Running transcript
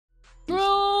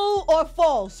or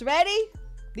false. Ready?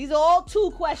 These are all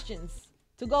 2 questions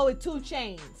to go with 2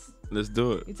 Chainz. Let's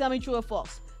do it. You tell me true or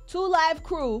false. Two Live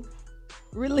Crew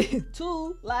released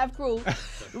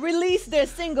their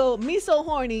single "Me So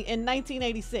Horny" in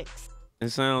 1986. It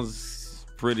sounds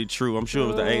pretty true. I'm sure it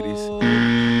was the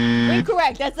 80s.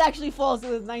 Incorrect. That's actually false. It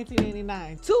was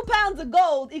 1989. 2 pounds of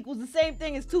gold equals the same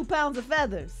thing as 2 pounds of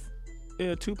feathers.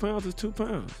 Yeah, 2 pounds is 2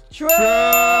 pounds. True.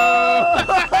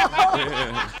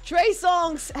 Trey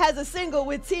Songz has a single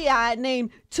with T.I.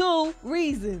 named 2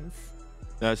 Reasons.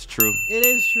 That's true. It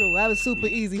is true. That was super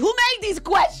easy. Who made these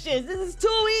questions? This is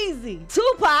too easy.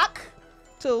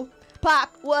 Pac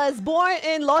was born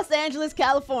in Los Angeles,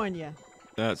 California.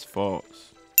 That's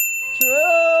false.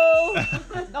 True.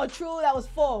 No, true. That was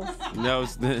false. That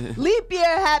was Leap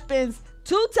year happens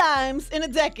 2 times in a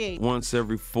decade. once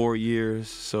every 4 years,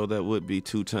 so that would be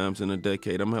 2 times in a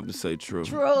decade. I'm gonna have to say true.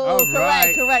 True. All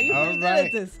right. Correct. You're All pretty good right.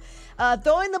 at this.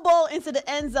 Throwing the ball into the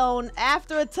end zone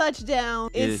after a touchdown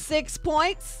is 6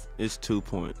 points. It's 2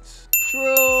 points.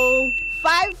 True.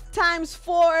 5 times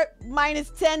 4 minus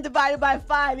 10 divided by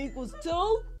 5 equals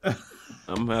 2.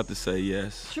 I'm gonna have to say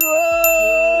yes. True.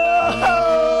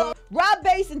 Rob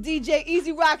Bass and DJ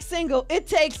Easy Rock single "It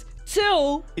Takes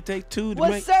Two" It takes 2 to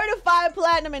was make. certified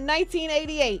platinum in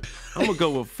 1988. I'm gonna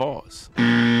go with false.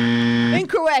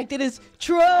 Incorrect. It is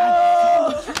true.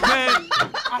 Man,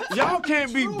 y'all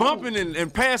can't be bumping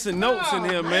and passing notes in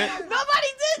here, man. Nobody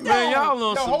did that. Man, y'all on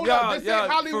Yo, some hold y'all, up. This y'all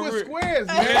ain't Hollywood for real. Squares,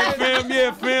 Man,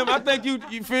 man. fam. I think you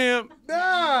fam.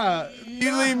 Nah.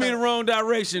 You lead me the wrong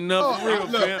direction, no, for real,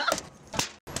 look. fam.